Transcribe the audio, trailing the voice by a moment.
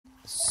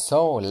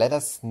So let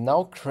us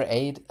now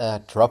create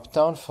a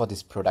drop-down for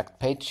this product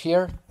page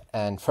here.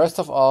 And first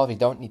of all, we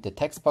don't need the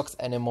text box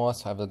anymore,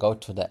 so I will go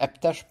to the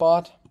app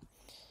dashboard,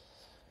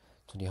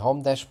 to the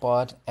home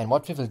dashboard. And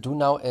what we will do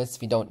now is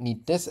we don't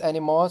need this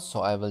anymore, so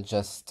I will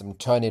just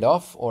turn it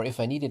off, or if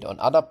I need it on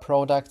other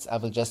products, I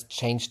will just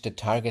change the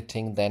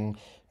targeting then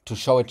to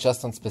show it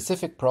just on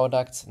specific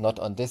products, not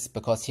on this,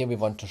 because here we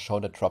want to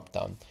show the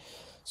drop-down.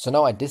 So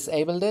now I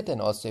disabled it,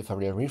 and also if I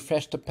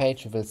refresh the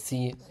page, we will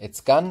see it's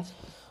gone.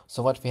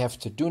 So what we have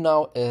to do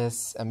now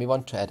is, we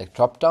want to add a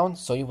drop-down.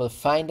 So you will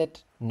find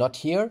it not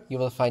here, you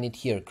will find it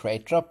here,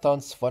 create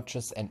drop-downs,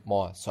 swatches and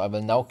more. So I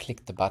will now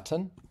click the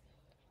button.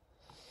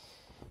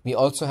 We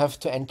also have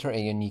to enter a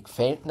unique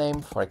field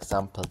name, for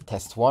example,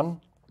 test1.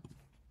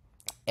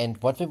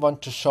 And what we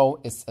want to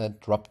show is a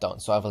drop-down.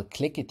 So I will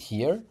click it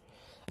here,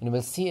 and you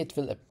will see it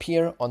will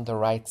appear on the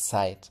right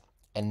side.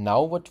 And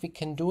now what we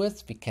can do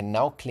is we can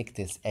now click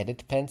this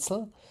edit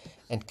pencil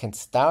and can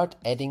start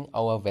adding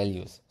our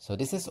values. So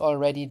this is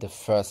already the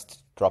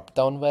first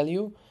drop-down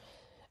value.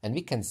 And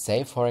we can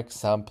say, for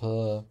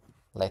example,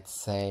 let's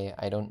say,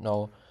 I don't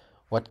know,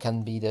 what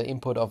can be the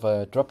input of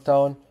a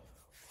drop-down?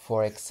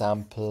 For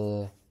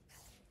example,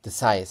 the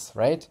size,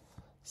 right?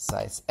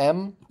 Size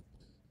M,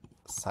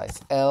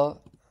 size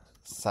L,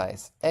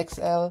 size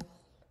XL.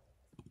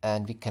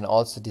 And we can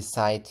also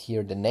decide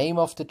here the name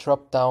of the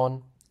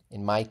drop-down.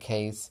 In my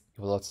case,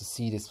 you will also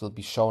see this will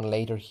be shown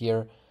later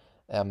here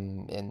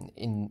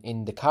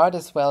in the card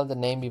as well. The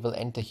name we will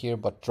enter here,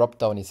 but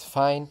drop-down is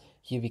fine.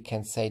 Here we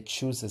can say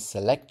choose a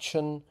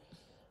selection,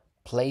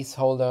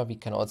 placeholder. We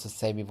can also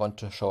say we want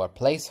to show a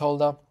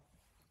placeholder.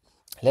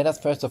 Let us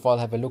first of all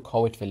have a look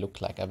how it will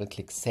look like. I will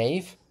click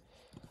save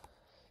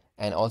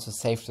and also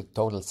save the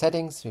total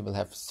settings. We will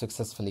have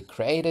successfully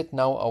created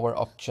now our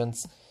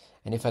options.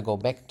 And if I go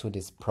back to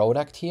this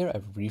product here,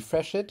 I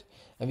refresh it,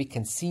 and we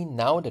can see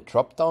now the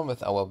drop-down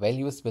with our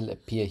values will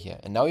appear here.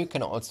 And now you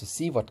can also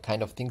see what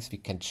kind of things we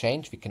can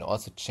change. We can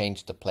also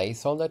change the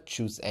placeholder,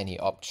 choose any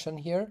option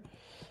here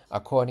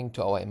according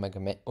to our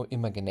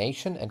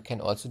imagination, and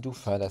can also do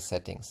further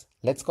settings.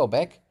 Let's go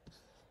back,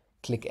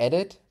 click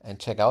edit and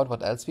check out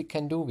what else we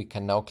can do. We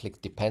can now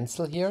click the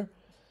pencil here.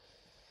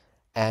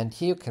 And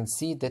here you can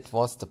see that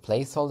was the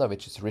placeholder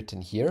which is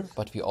written here,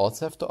 but we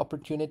also have the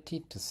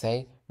opportunity to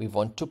say we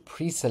want to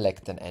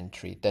pre-select an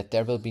entry, that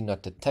there will be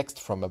not the text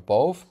from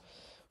above.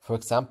 For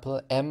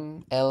example,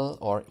 M, L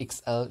or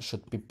XL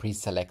should be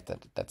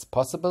pre-selected. That's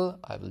possible.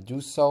 I will do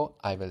so.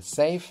 I will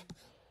save.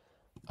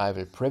 I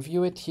will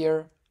preview it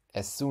here.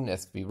 As soon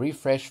as we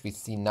refresh, we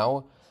see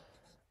now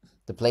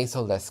the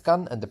placeholder is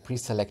gone and the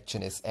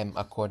pre-selection is M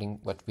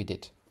according what we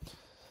did.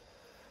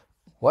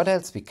 What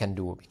else we can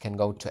do? We can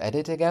go to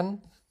edit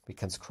again, we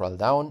can scroll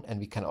down, and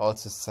we can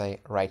also say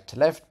right to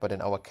left, but in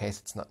our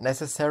case it's not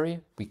necessary.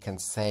 We can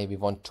say we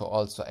want to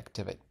also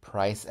activate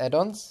price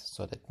add-ons.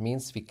 So that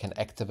means we can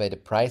activate a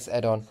price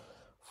add-on,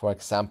 for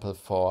example,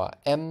 for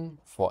M,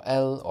 for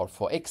L or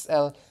for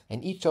XL,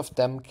 and each of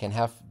them can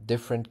have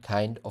different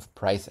kind of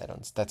price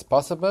add-ons. That's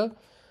possible.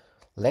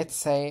 Let's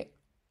say,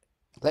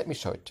 let me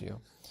show it to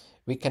you.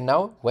 We can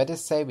now, let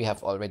us say we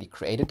have already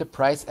created the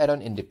price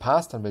add-on in the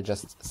past and we'll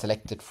just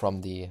select it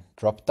from the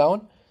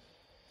drop-down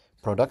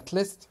product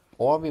list,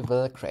 or we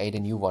will create a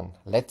new one.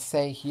 Let's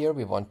say here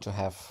we want to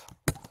have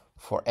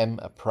for M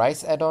a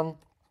price add-on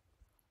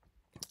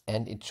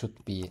and it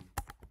should be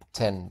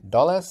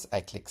 $10.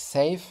 I click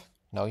save.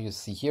 Now you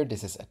see here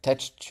this is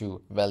attached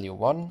to value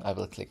 1. I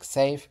will click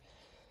save.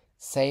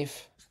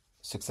 Save,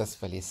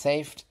 successfully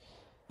saved.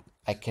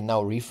 I can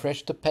now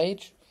refresh the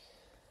page.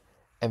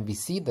 And we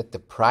see that the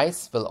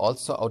price will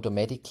also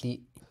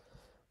automatically,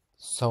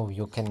 so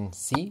you can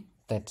see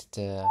that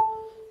the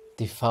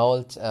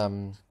default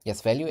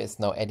value is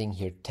now adding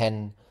here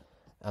 $10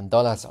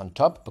 on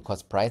top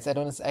because price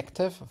add-on is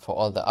active. For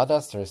all the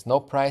others, there is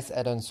no price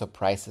add-on, so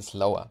price is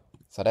lower.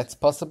 So that's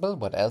possible.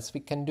 What else we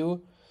can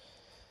do?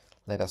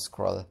 Let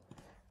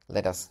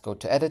us go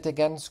to edit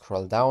again,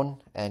 scroll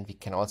down, and we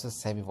can also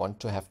say we want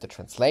to have the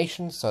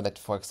translation, so that,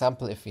 for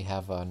example, if we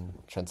have a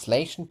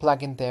translation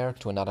plugin there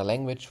to another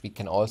language, we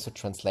can also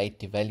translate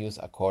the values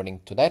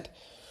according to that.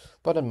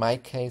 But in my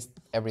case,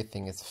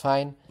 everything is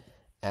fine.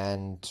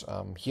 And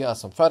here are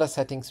some further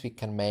settings we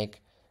can make.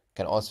 You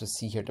can also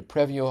see here the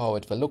preview, how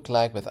it will look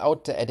like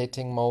without the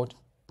editing mode.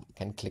 You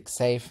can click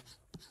save,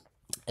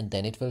 and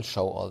then it will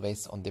show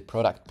always on the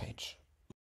product page.